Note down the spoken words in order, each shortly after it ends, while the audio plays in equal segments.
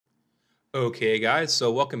Okay, guys, so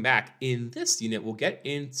welcome back. In this unit, we'll get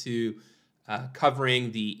into covering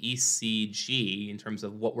the ECG in terms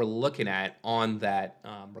of what we're looking at on that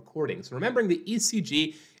recording. So, remembering the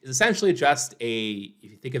ECG is essentially just if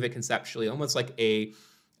you think of it conceptually, almost like a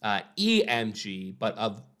EMG,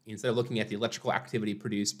 but instead of looking at the electrical activity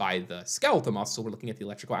produced by the skeletal muscle, we're looking at the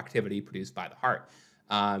electrical activity produced by the heart.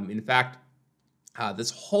 In fact,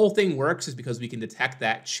 this whole thing works is because we can detect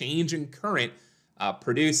that change in current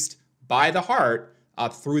produced by the heart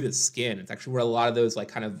through the skin. It's actually where a lot of those, like,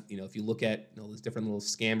 kind of, if you look at those different little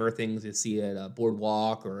scammer things you see at a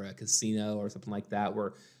boardwalk or a casino or something like that,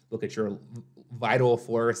 where look at your vital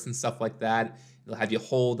force and stuff like that. It'll have you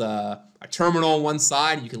hold a terminal on one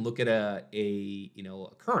side. You can look at a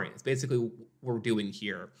current. It's basically what we're doing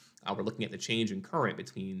here. We're looking at the change in current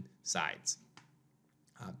between sides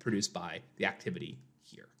produced by the activity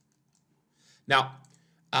here. Now,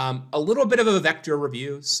 a little bit of a vector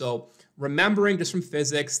review. So remembering just from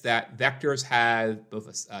physics that vectors have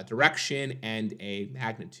both a direction and a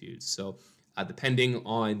magnitude. So depending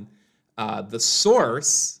on the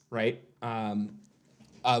source, right,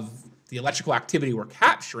 of the electrical activity we're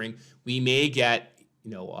capturing, we may get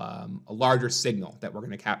a larger signal that we're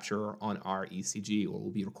going to capture on our ECG, or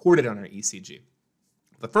will be recorded on our ECG.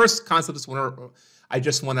 The first concept I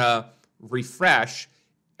just want to refresh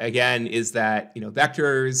again is that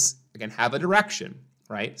vectors again have a direction,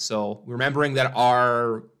 right? So remembering that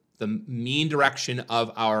the mean direction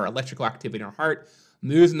of our electrical activity in our heart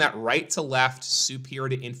moves in that right to left, superior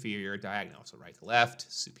to inferior diagonal. So right to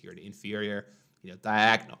left, superior to inferior,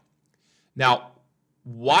 diagonal. Now,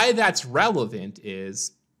 why that's relevant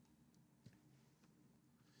is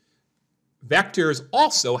vectors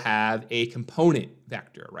also have a component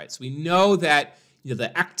vector, right? So we know that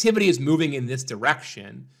the activity is moving in this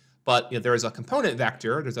direction, but there's a component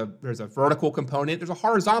vector. There's a vertical component. There's a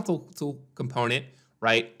horizontal component,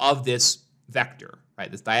 right, of this vector,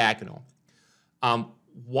 right, this diagonal.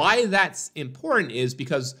 Why that's important is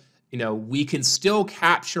because we can still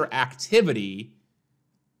capture activity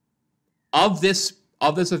of this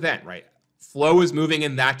event, right? Flow is moving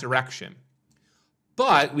in that direction.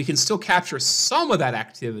 But we can still capture some of that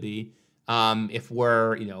activity if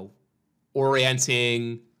we're,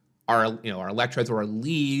 orienting our electrodes or our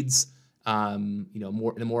leads,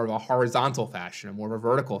 more in more of a horizontal fashion or more of a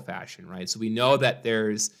vertical fashion, right? So we know that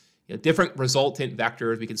there's different resultant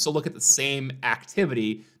vectors. We can still look at the same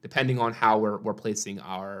activity depending on how we're placing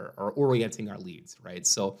or orienting our leads, right?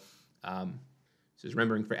 So, just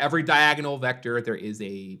remembering for every diagonal vector, there is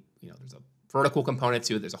there's a vertical component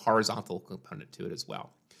to it. There's a horizontal component to it as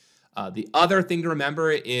well. The other thing to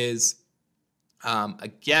remember is,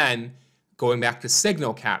 again, going back to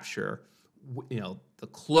signal capture, the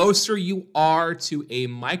closer you are to a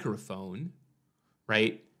microphone,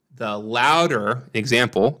 right, the louder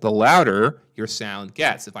your sound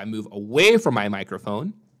gets. If I move away from my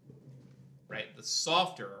microphone, right, the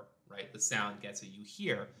softer, right, the sound gets that you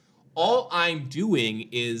hear. All I'm doing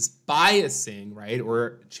is biasing, right,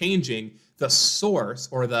 or changing the source,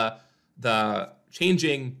 or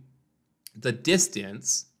changing the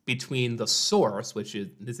distance between the source, which is,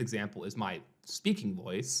 in this example, is my speaking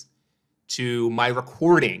voice, to my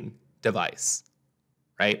recording device,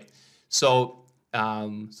 right? So,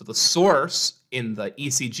 the source in the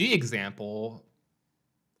ECG example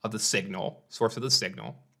of the signal, source of the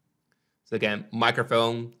signal. So again,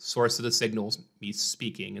 microphone, source of the signal is me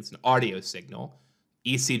speaking. It's an audio signal.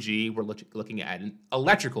 ECG, we're looking at an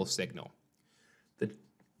electrical signal.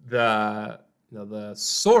 The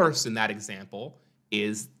source in that example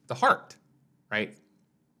is the heart, right?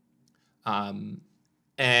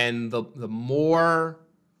 And the more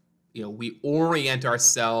we orient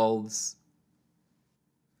ourselves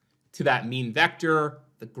to that mean vector,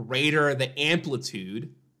 the greater the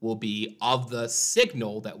amplitude will be of the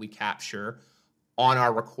signal that we capture on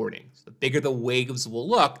our recording. So the bigger the waves will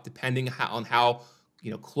look, depending on how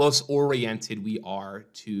close oriented we are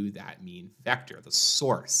to that mean vector, the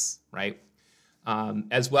source, right?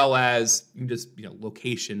 As well as just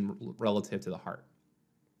location relative to the heart.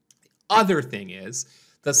 The other thing is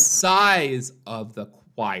the size of the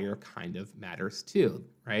choir kind of matters too,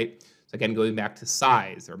 right? So again, going back to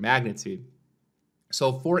size or magnitude.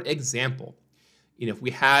 So for example, if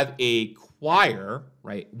we have a choir,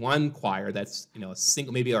 right, one choir that's a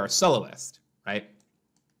single, maybe our soloist, right,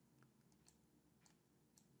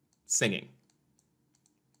 singing.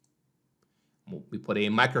 We put a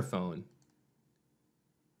microphone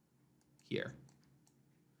here,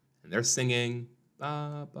 and they're singing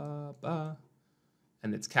ba ba ba,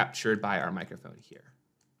 and it's captured by our microphone here.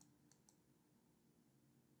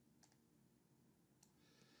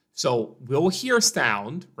 So we'll hear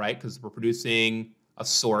sound, right? Because we're producing a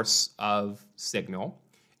source of signal,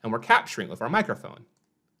 and we're capturing it with our microphone.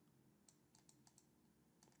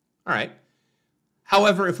 All right.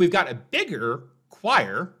 However, if we've got a bigger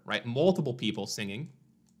choir, right, multiple people singing,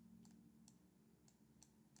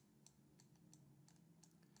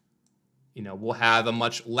 we'll have a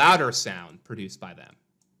much louder sound produced by them,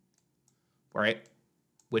 right,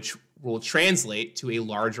 which will translate to a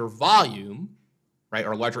larger volume, right,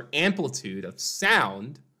 or larger amplitude of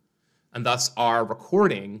sound, and thus our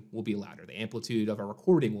recording will be louder. The amplitude of our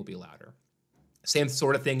recording will be louder. Same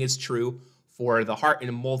sort of thing is true for the heart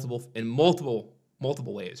in multiple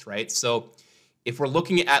ways, right? So if we're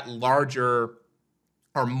looking at larger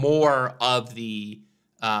or more of the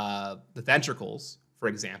ventricles, for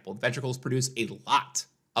example, the ventricles produce a lot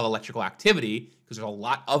of electrical activity because there's a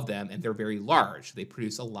lot of them and they're very large. They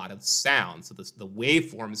produce a lot of sound. So the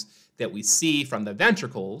waveforms that we see from the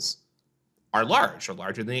ventricles are larger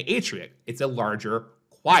than the atria. It's a larger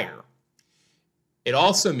choir. It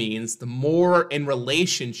also means the more in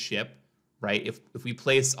relationship, right? If we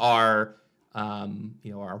place our,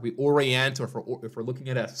 we orient, or if we're looking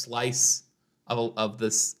at a slice of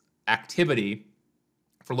this activity,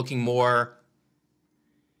 if we're looking more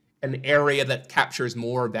an area that captures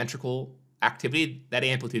more ventricle activity, that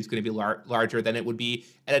amplitude is going to be larger than it would be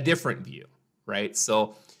at a different view, right?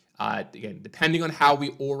 So again, depending on how we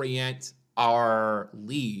orient our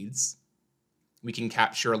leads, we can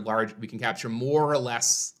capture more or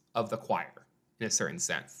less of the choir in a certain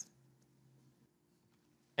sense.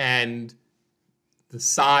 And the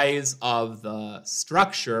size of the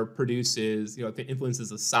structure influences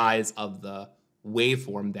the size of the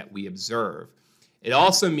waveform that we observe. It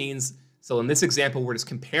also means, so in this example, we're just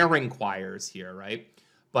comparing choirs here, right?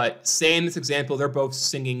 But say in this example, they're both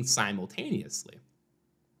singing simultaneously.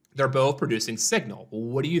 They're both producing signal. Well,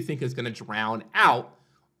 what do you think is going to drown out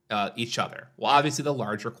each other? Well, obviously the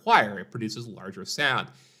larger choir, it produces larger sound.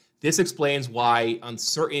 This explains why on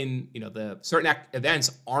certain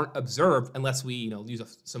events aren't observed unless we,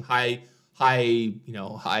 use some high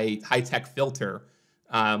tech filter.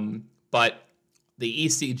 But the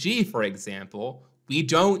ECG, for example, we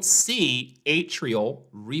don't see atrial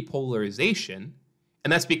repolarization,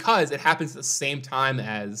 and that's because it happens at the same time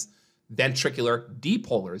as ventricular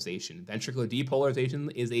depolarization. Ventricular depolarization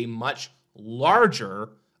is a much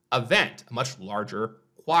larger event, a much larger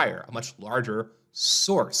choir, a much larger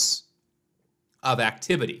source of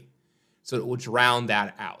activity. So it will drown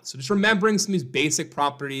that out. So just remembering some of these basic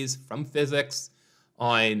properties from physics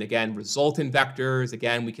on, again, resultant vectors.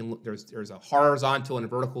 Again, there's a horizontal and a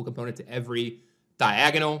vertical component to every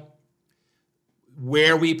diagonal.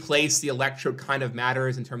 Where we place the electrode kind of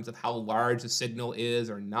matters in terms of how large the signal is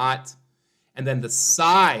or not. And then the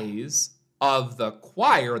size of the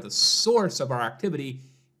choir, the source of our activity,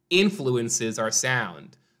 influences our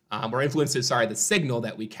sound, the signal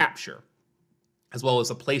that we capture, as well as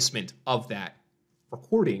the placement of that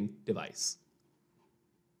recording device.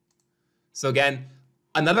 So again,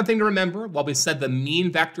 another thing to remember, while we said the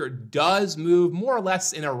mean vector does move more or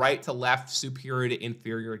less in a right to left, superior to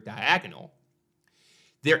inferior diagonal,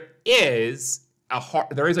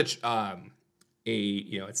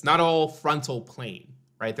 it's not all frontal plane,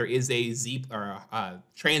 right? There is a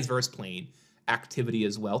transverse plane activity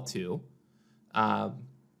as well too,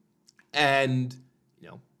 and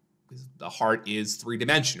the heart is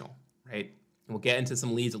three-dimensional, right? And we'll get into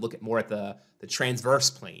some leads to look at more at the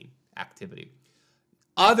transverse plane activity.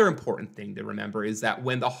 Other important thing to remember is that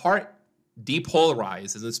when the heart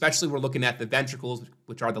depolarizes, especially we're looking at the ventricles,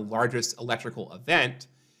 which are the largest electrical event,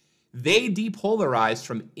 they depolarize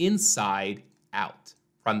from inside out,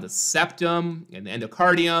 from the septum and the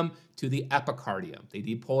endocardium to the epicardium. They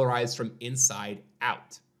depolarize from inside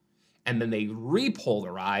out. And then they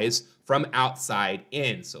repolarize from outside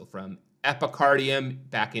in. So from epicardium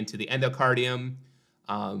back into the endocardium,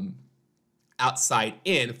 outside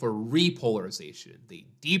in for repolarization. They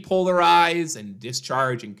depolarize and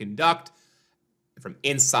discharge and conduct from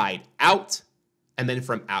inside out and then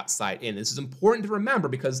from outside in. This is important to remember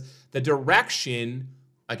because the direction,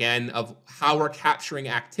 again, of how we're capturing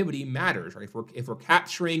activity matters, right? If we're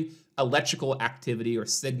capturing electrical activity or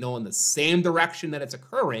signal in the same direction that it's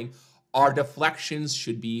occurring, our deflections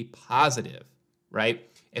should be positive, right?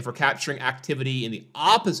 If we're capturing activity in the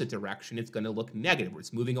opposite direction, it's going to look negative.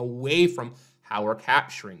 It's moving away from how we're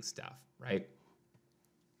capturing stuff, right?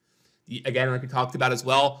 Again, like we talked about as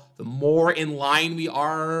well, the more in line we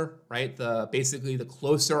are, right, basically the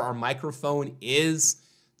closer our microphone is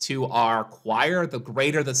to our choir, the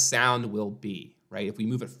greater the sound will be, right? If we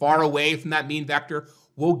move it far away from that mean vector,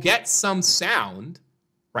 we'll get some sound,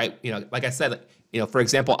 right? Like I said, for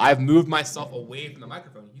example, I've moved myself away from the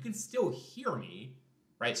microphone. You can still hear me,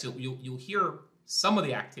 right? So you'll hear some of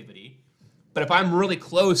the activity. But if I'm really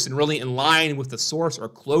close and really in line with the source or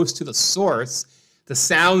close to the source, the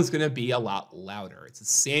sound is going to be a lot louder. It's the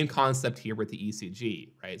same concept here with the ECG,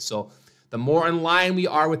 right? So the more in line we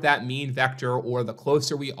are with that mean vector, or the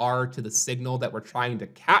closer we are to the signal that we're trying to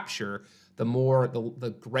capture,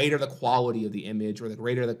 the greater the quality of the image, or the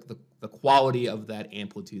greater the quality of that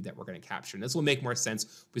amplitude that we're going to capture. And this will make more sense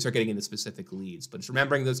when we start getting into specific leads. But just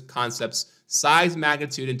remembering those concepts, size,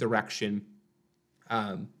 magnitude, and direction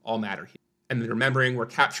all matter here. And then remembering we're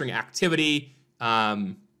capturing activity.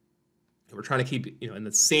 We're trying to keep in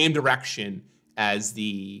the same direction as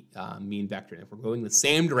the mean vector. And if we're going the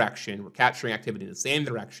same direction, we're capturing activity in the same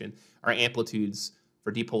direction, our amplitudes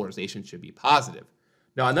for depolarization should be positive.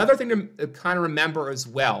 Now, another thing to kind of remember as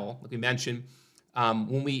well, like we mentioned,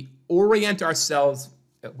 when we orient ourselves,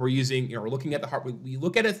 we're looking at the heart, we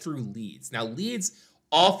look at it through leads. Now, leads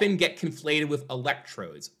often get conflated with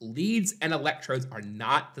electrodes. Leads and electrodes are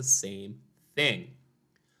not the same thing.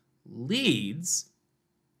 Leads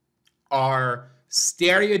are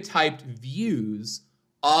stereotyped views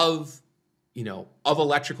of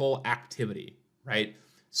electrical activity, right?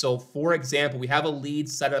 So for example, we have a lead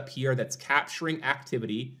set up here that's capturing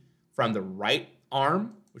activity from the right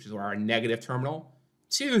arm, which is our negative terminal,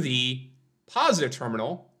 to the positive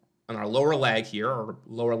terminal on our lower leg here, or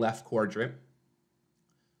lower left quadrant,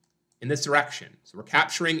 in this direction. So we're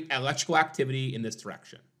capturing electrical activity in this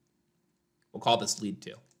direction. We'll call this lead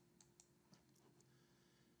 2.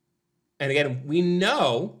 And again, we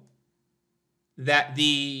know that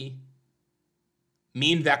the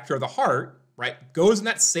mean vector of the heart, right, goes in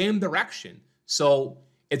that same direction. So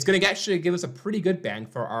it's going to actually give us a pretty good bang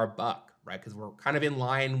for our buck, right? Because we're kind of in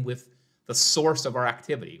line with the source of our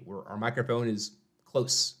activity, where our microphone is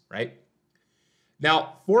close, right?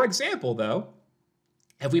 Now, for example, though,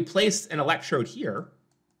 if we place an electrode here,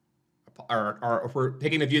 or if we're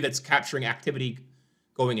taking a view that's capturing activity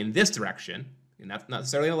going in this direction, and that's not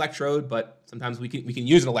necessarily an electrode, but sometimes we can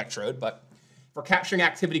use an electrode, but if we're capturing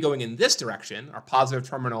activity going in this direction, our positive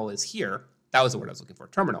terminal is here. That was the word I was looking for,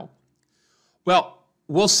 terminal. Well,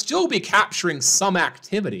 we'll still be capturing some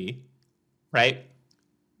activity, right?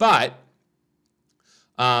 But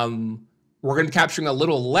we're going to be capturing a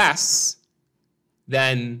little less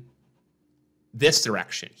than this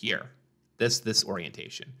direction here, this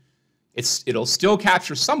orientation. It'll still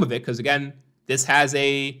capture some of it, because again, this has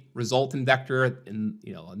a resultant vector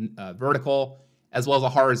in a vertical as well as a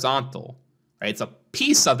horizontal, right? It's a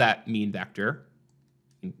piece of that mean vector.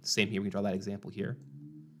 Same here, we can draw that example here.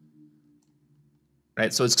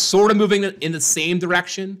 Right, so it's sort of moving in the same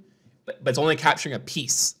direction, but it's only capturing a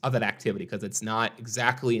piece of that activity because it's not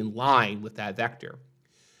exactly in line with that vector.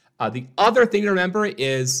 The other thing to remember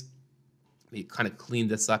is, let me kind of clean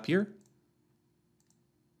this up here.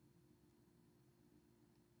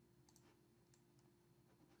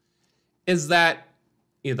 Is that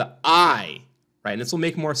the eye, right? And this will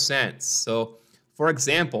make more sense. So, for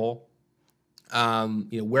example,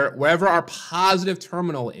 wherever our positive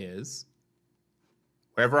terminal is,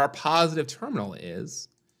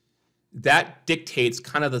 that dictates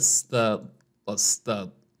kind of the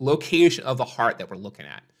location of the heart that we're looking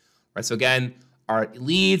at, right? So again, our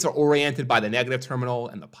leads are oriented by the negative terminal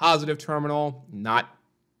and the positive terminal, not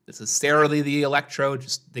necessarily the electrode,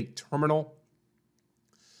 just think terminal.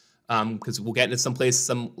 Because we'll get into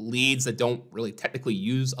some leads that don't really technically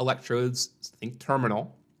use electrodes, so think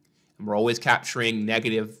terminal. And we're always capturing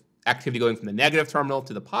negative activity going from the negative terminal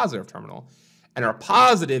to the positive terminal. And our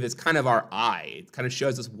positive is kind of our eye. It kind of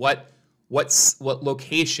shows us what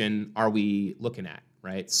location are we looking at,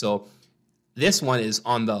 right? So this one is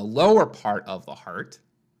on the lower part of the heart,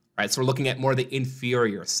 right? So we're looking at more the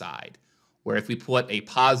inferior side, where if we put a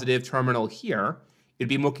positive terminal here, it'd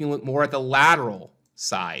be looking more at the lateral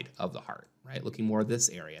side of the heart, right? Looking more at this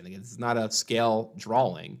area. And again, this is not a scale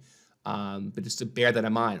drawing, but just to bear that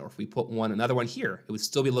in mind. Or if we put another one here, it would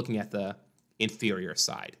still be looking at the inferior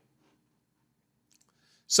side.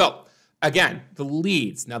 So again, the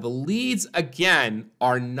leads. Now the leads, again,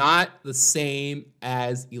 are not the same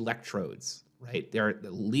as electrodes, right? The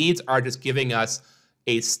leads are just giving us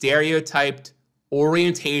a stereotyped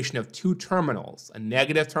orientation of two terminals, a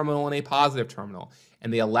negative terminal and a positive terminal.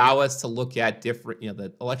 And they allow us to look at different, the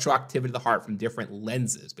electroactivity of the heart from different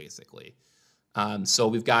lenses, basically. So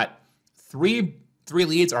we've got three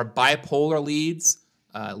leads are bipolar leads.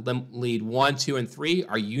 Lead 1, 2, and 3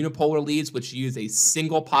 are unipolar leads, which use a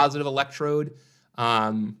single positive electrode.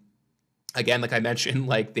 Again, like I mentioned,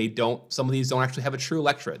 some of these don't actually have a true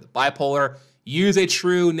electrode. The bipolar use a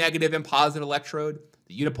true negative and positive electrode.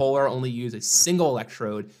 The unipolar only use a single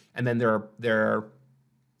electrode, and then their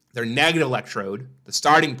negative electrode, the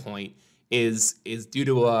starting point, is due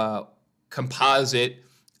to a composite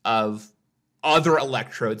of other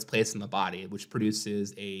electrodes placed in the body, which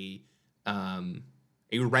produces a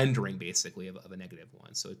rendering basically of a negative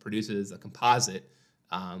one. So it produces a composite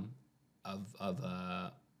of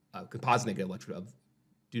a composite negative electrode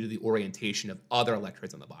due to the orientation of other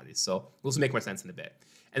electrodes on the body. So this will make more sense in a bit.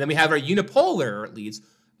 And then we have our unipolar leads,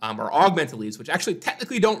 or augmented leads, which actually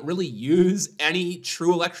technically don't really use any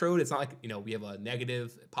true electrode. It's not like, we have a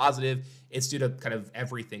negative, positive. It's due to kind of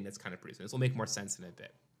everything that's kind of producing. This will make more sense in a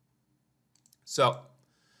bit. So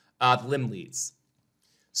the limb leads.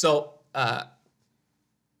 So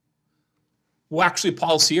we'll actually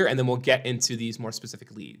pause here, and then we'll get into these more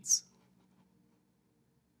specific leads.